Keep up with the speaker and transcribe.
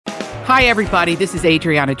Hi, everybody. This is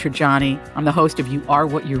Adriana Trajani. I'm the host of You Are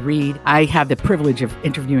What You Read. I have the privilege of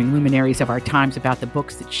interviewing luminaries of our times about the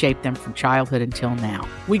books that shaped them from childhood until now.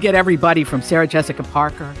 We get everybody from Sarah Jessica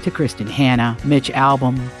Parker to Kristen Hanna, Mitch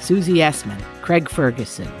Albom, Susie Essman, Craig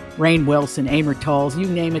Ferguson, Rainn Wilson, Amor Tolls, you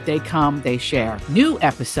name it, they come, they share. New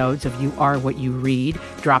episodes of You Are What You Read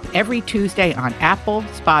drop every Tuesday on Apple,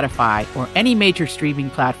 Spotify, or any major streaming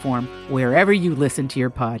platform wherever you listen to your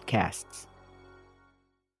podcasts.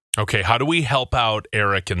 Okay, how do we help out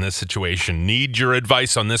Eric in this situation? Need your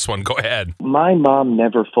advice on this one. Go ahead. My mom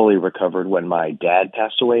never fully recovered when my dad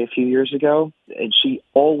passed away a few years ago, and she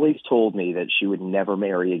always told me that she would never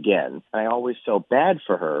marry again. I always felt bad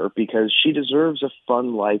for her because she deserves a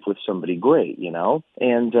fun life with somebody great, you know?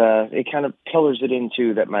 And it kind of colors it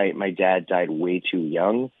into that my dad died way too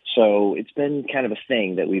young. So it's been kind of a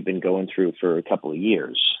thing that we've been going through for a couple of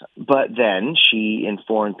years. But then she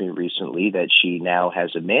informed me recently that she now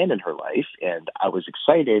has a man in her life, and I was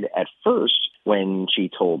excited at first when she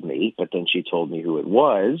told me, but then she told me who it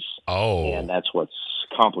was. Oh. And that's what's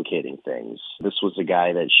complicating things. This was a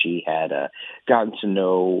guy that she had gotten to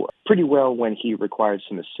know pretty well when he required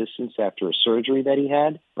some assistance after a surgery that he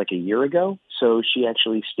had like a year ago. So she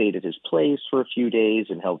actually stayed at his place for a few days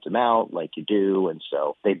and helped him out like you do. And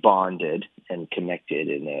so they bonded and connected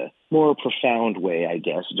in a more profound way, I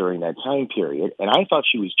guess, during that time period. And I thought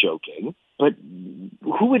she was joking. But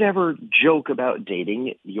who would ever joke about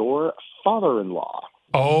dating your father-in-law?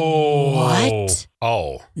 Oh. What?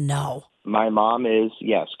 Oh. No. My mom is,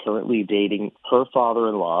 yes, currently dating her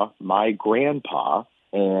father-in-law, my grandpa,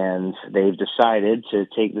 and they've decided to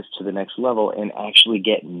take this to the next level and actually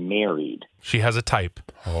get married. She has a type.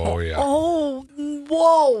 Oh, yeah. Oh,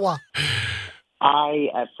 whoa. I,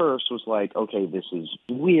 at first, was like, okay, this is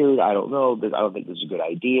weird. I don't know. I don't think this is a good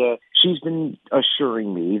idea. She's been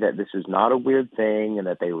assuring me that this is not a weird thing and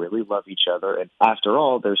that they really love each other. And after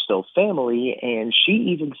all, they're still family. And she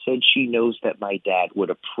even said she knows that my dad would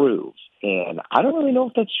approve. And I don't really know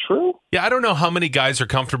if that's true. Yeah, I don't know how many guys are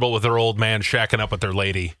comfortable with their old man shacking up with their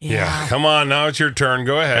lady. Yeah. Come on, now it's your turn.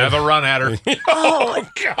 Go ahead. Have a run at her.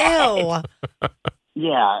 Oh, ew.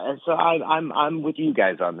 Yeah, and so I'm with you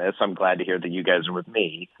guys on this. I'm glad to hear that you guys are with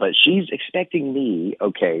me. But she's expecting me,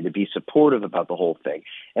 okay, to be supportive about the whole thing.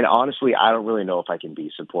 And honestly, I don't really know if I can be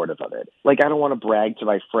supportive of it. Like, I don't want to brag to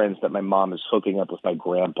my friends that my mom is hooking up with my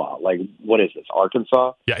grandpa. Like, what is this,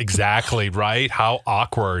 Arkansas? Yeah, exactly, right? How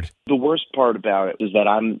awkward. The worst part about it is that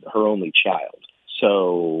I'm her only child.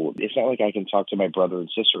 So it's not like I can talk to my brother and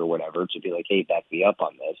sister or whatever to be like, hey, back me up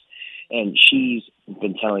on this. And she's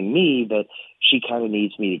been telling me that she kind of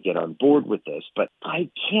needs me to get on board with this. But I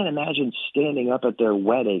can't imagine standing up at their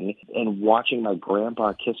wedding and watching my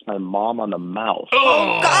grandpa kiss my mom on the mouth.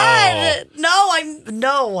 Oh, God.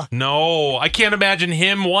 No. No, I can't imagine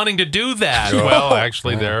him wanting to do that. Well,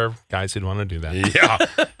 actually, there are guys who'd want to do that.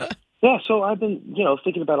 Yeah. Yeah, so I've been,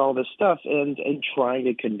 thinking about all this stuff and trying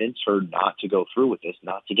to convince her not to go through with this,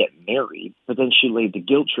 not to get married. But then she laid the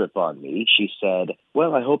guilt trip on me. She said,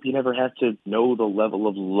 well, I hope you never have to know the level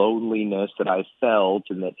of loneliness that I felt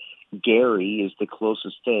and that Gary is the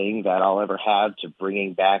closest thing that I'll ever have to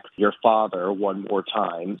bringing back your father one more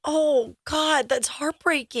time. Oh, God, that's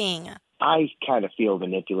heartbreaking. I kind of feel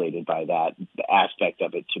manipulated by that aspect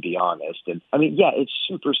of it, to be honest. And I mean, yeah, it's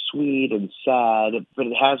super sweet and sad, but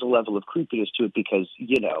it has a level of creepiness to it because,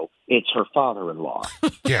 it's her father-in-law.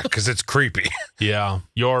 Yeah, because it's creepy. Yeah,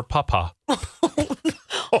 your papa.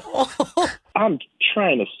 I'm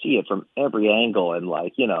trying to see it from every angle and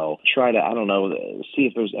try to, see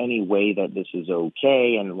if there's any way that this is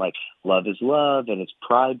okay. And love is love and it's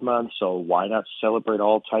Pride Month. So why not celebrate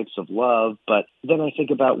all types of love? But then I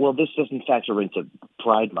think about, well, this doesn't factor into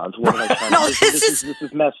Pride Month. What am I trying No, to do? This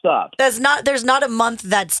is messed up. There's not a month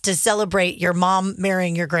that's to celebrate your mom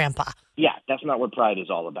marrying your grandpa. Yeah, that's not what Pride is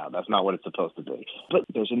all about. That's not what it's supposed to be. But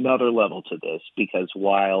there's another level to this because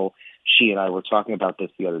while she and I were talking about this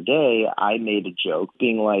the other day, I made a joke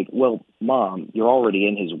being like, well, Mom, you're already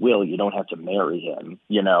in his will. You don't have to marry him,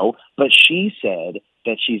 But she said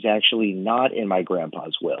that she's actually not in my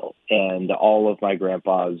grandpa's will. And all of my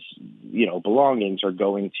grandpa's, belongings are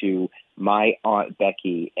going to my Aunt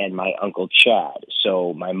Becky and my Uncle Chad.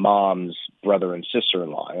 So my mom's brother and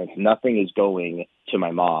sister-in-law. And nothing is going to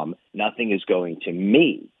my mom. Nothing is going to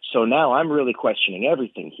me. So now I'm really questioning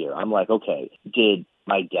everything here. I'm like, okay, did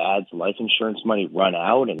my dad's life insurance money run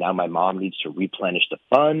out and now my mom needs to replenish the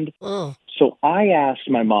fund? So I asked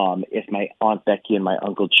my mom if my Aunt Becky and my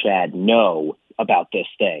Uncle Chad know about this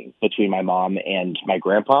thing between my mom and my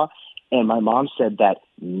grandpa. And my mom said that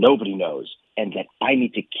nobody knows and that I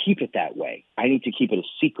need to keep it that way. I need to keep it a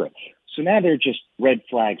secret. So now they're just red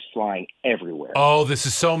flags flying everywhere. Oh, this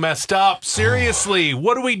is so messed up. Seriously,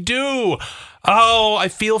 what do we do? Oh, I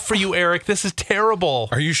feel for you, Eric. This is terrible.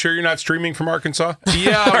 Are you sure you're not streaming from Arkansas?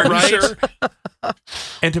 Yeah, Are you right. sure?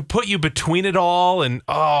 And to put you between it all, and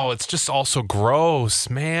it's just all so gross,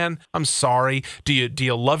 man. I'm sorry. Do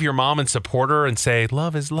you love your mom and support her and say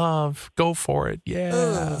love is love? Go for it, yeah.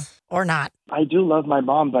 Ugh. Or not. I do love my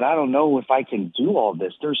mom, but I don't know if I can do all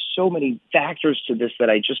this. There's so many factors to this that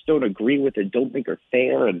I just don't agree with and don't think are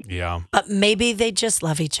fair. And Yeah. But maybe they just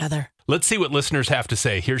love each other. Let's see what listeners have to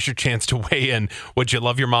say. Here's your chance to weigh in. Would you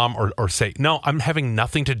love your mom or say, no, I'm having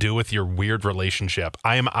nothing to do with your weird relationship.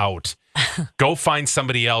 I am out. Go find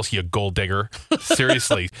somebody else, you gold digger.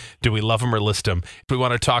 Seriously, do we love them or list them? We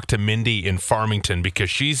want to talk to Mindy in Farmington because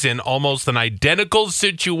she's in almost an identical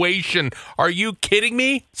situation. Are you kidding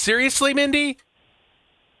me? Seriously, Mindy?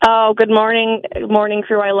 Oh, good morning. Good morning,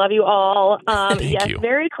 crew. I love you all. Thank yes, you.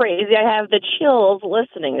 very crazy. I have the chills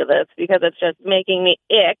listening to this because it's just making me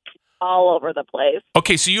ick all over the place.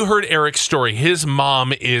 Okay, so you heard Eric's story. His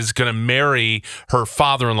mom is going to marry her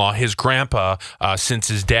father-in-law, his grandpa, since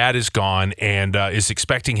his dad is gone, and is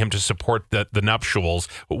expecting him to support the nuptials.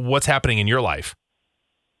 What's happening in your life?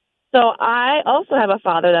 So I also have a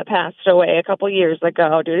father that passed away a couple years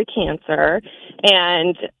ago due to cancer,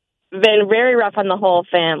 and been very rough on the whole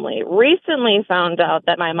family. Recently found out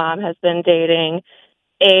that my mom has been dating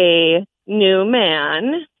a new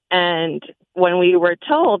man, and when we were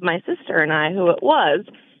told, my sister and I, who it was,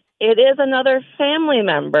 it is another family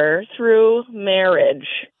member through marriage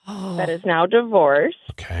that is now divorced.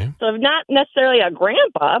 Okay. So not necessarily a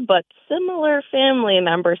grandpa, but similar family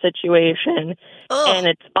member situation. And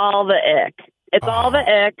it's all the ick. It's all the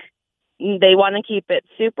ick. They want to keep it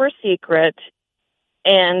super secret,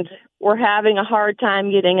 and we're having a hard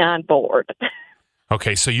time getting on board.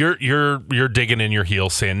 Okay, so you're digging in your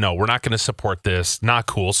heels saying, no, we're not going to support this. Not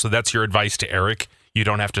cool. So that's your advice to Eric? You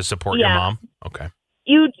don't have to support your mom? Okay.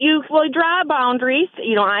 You draw boundaries.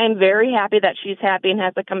 I am very happy that she's happy and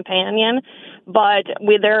has a companion, but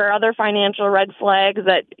there are other financial red flags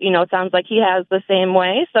that, it sounds like he has the same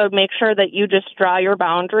way. So make sure that you just draw your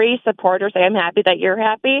boundaries, support her, say, I'm happy that you're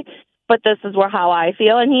happy, but this is how I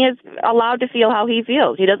feel. And he is allowed to feel how he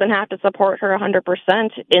feels. He doesn't have to support her 100%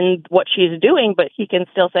 in what she's doing, but he can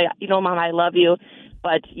still say, Mom, I love you,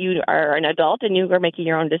 but you are an adult and you are making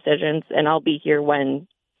your own decisions, and I'll be here when,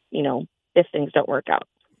 if things don't work out.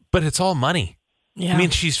 But it's all money. Yeah. I mean,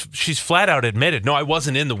 she's flat out admitted, no, I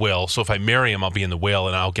wasn't in the will. So if I marry him, I'll be in the will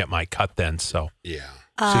and I'll get my cut then. So Yeah.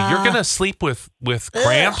 So you're going to sleep with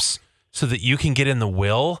Gramps so that you can get in the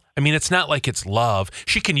will? I mean, it's not like it's love.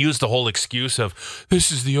 She can use the whole excuse of,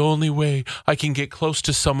 this is the only way I can get close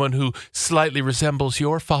to someone who slightly resembles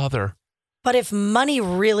your father. But if money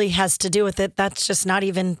really has to do with it, that's just not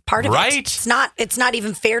even part of Right? it. It's not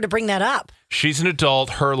even fair to bring that up. She's an adult,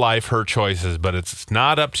 her life, her choices, but it's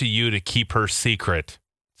not up to you to keep her secret.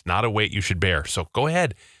 It's not a weight you should bear. So go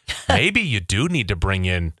ahead. Maybe you do need to bring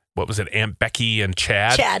in, what was it, Aunt Becky and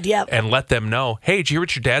Chad? Chad, yep. And let them know, hey, did you hear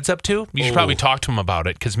what your dad's up to? You should probably talk to him about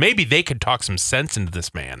it, because maybe they could talk some sense into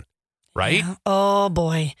this man, right? Yeah. Oh,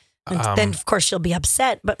 boy. And then, of course, she'll be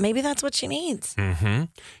upset, but maybe that's what she needs. Mm-hmm.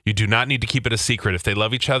 You do not need to keep it a secret. If they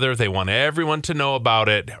love each other, they want everyone to know about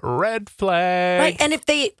it. Red flag. Right. And if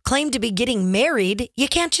they claim to be getting married, you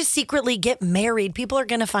can't just secretly get married. People are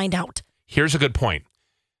going to find out. Here's a good point.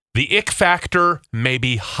 The ick factor may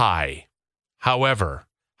be high. However,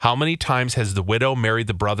 how many times has the widow married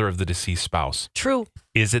the brother of the deceased spouse? True.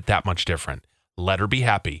 Is it that much different? Let her be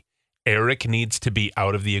happy. Eric needs to be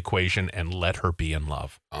out of the equation and let her be in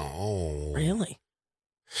love. Oh. Really?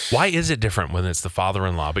 Why is it different when it's the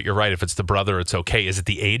father-in-law? But you're right. If it's the brother, it's okay. Is it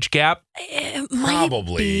the age gap? It might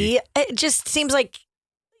Probably. be. It just seems like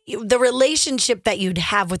the relationship that you'd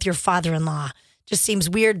have with your father-in-law just seems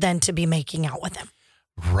weird then to be making out with him.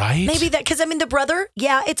 Right? Maybe that, because I mean, the brother,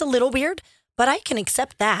 yeah, it's a little weird, but I can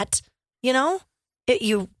accept that,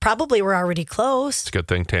 you probably were already close. It's a good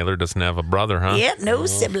thing Taylor doesn't have a brother, huh? Yeah, no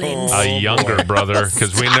siblings. A younger brother,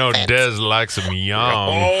 because we know Stop it. Des likes him young.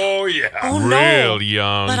 Oh, yeah. Oh, Real no.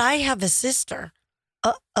 young. But I have a sister.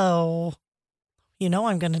 Uh-oh.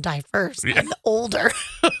 I'm going to die first. Yeah. I'm the older.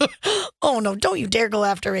 Oh, no, don't you dare go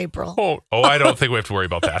after April. Oh, I don't think we have to worry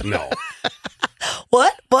about that. No.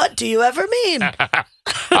 What do you ever mean?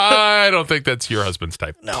 I don't think that's your husband's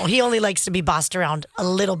type. No, he only likes to be bossed around a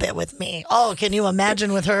little bit with me. Oh, can you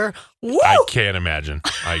imagine with her? Woo! I can't imagine.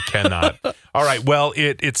 I cannot. All right. Well,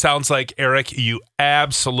 it sounds like, Eric, you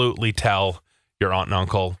absolutely tell your aunt and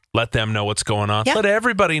uncle. Let them know what's going on. Yeah. Let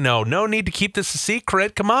everybody know. No need to keep this a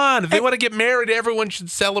secret. Come on. If they want to get married, everyone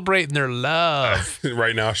should celebrate in their love.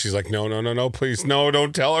 Right now, she's like, no, please, no,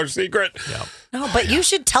 don't tell our secret. Yeah. No, but you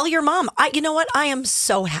should tell your mom. You know what? I am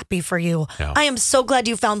so happy for you. Yeah. I am so glad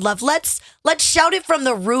you found love. Let's shout it from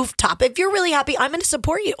the rooftop. If you're really happy, I'm going to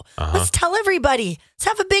support you. Let's tell everybody. Let's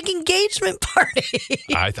have a big engagement party.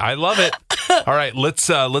 I love it. All right,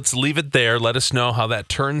 let's leave it there. Let us know how that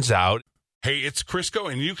turns out. Hey, it's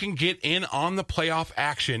Crisco, and you can get in on the playoff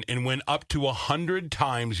action and win up to 100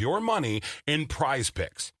 times your money in Prize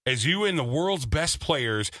Picks. As you and the world's best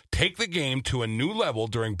players take the game to a new level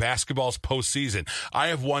during basketball's postseason. I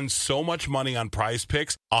have won so much money on Prize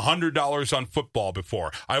Picks, $100 on football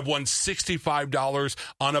before. I've won $65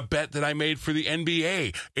 on a bet that I made for the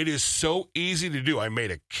NBA. It is so easy to do. I made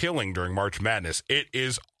a killing during March Madness. It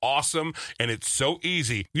is awesome, and it's so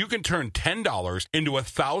easy. You can turn $10 into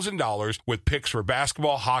 $1,000 with picks for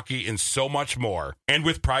basketball, hockey, and so much more. And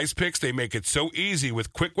with Prize Picks, they make it so easy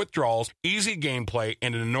with quick withdrawals, easy gameplay,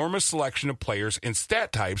 and an enormous selection of players and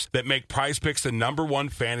stat types that make Prize Picks the #1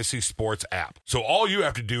 fantasy sports app. So all you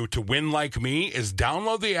have to do to win like me is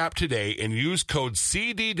download the app today and use code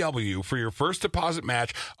CDW for your first deposit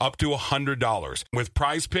match up to $100. With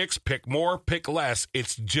Prize Picks, pick more, pick less.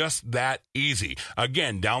 It's just that easy.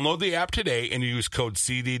 Again, download the app today and use code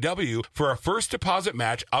CDW for a first deposit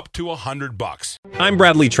match up to $100. I'm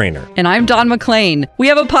Bradley Trainer. And I'm Don McClain. We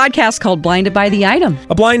have a podcast called Blinded by the Item.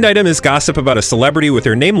 A blind item is gossip about a celebrity with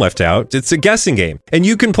their name left out. It's a guessing game, and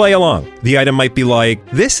you can play along. The item might be like,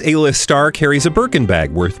 this A-list star carries a Birkin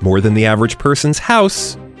bag worth more than the average person's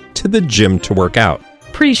house to the gym to work out.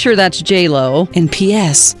 Pretty sure that's J-Lo. And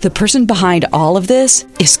P.S. the person behind all of this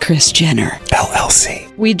is Kris Jenner,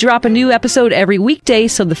 LLC. We drop a new episode every weekday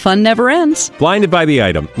so the fun never ends. Blinded by the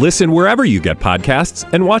Item. Listen wherever you get podcasts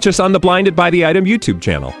and watch us on the Blinded by the Item YouTube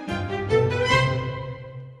channel.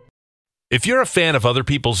 If you're a fan of other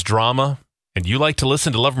people's drama and you like to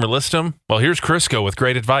listen to Love 'Em or List 'Em, well, here's Crisco with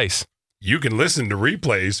great advice. You can listen to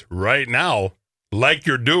replays right now like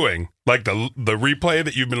you're doing. Like the replay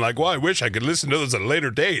that you've been like, well, I wish I could listen to this at a later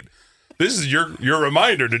date. This is your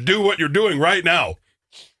reminder to do what you're doing right now.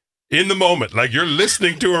 In the moment, like you're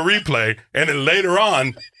listening to a replay, and then later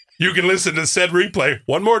on, you can listen to said replay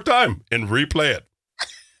one more time and replay it.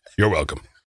 You're welcome.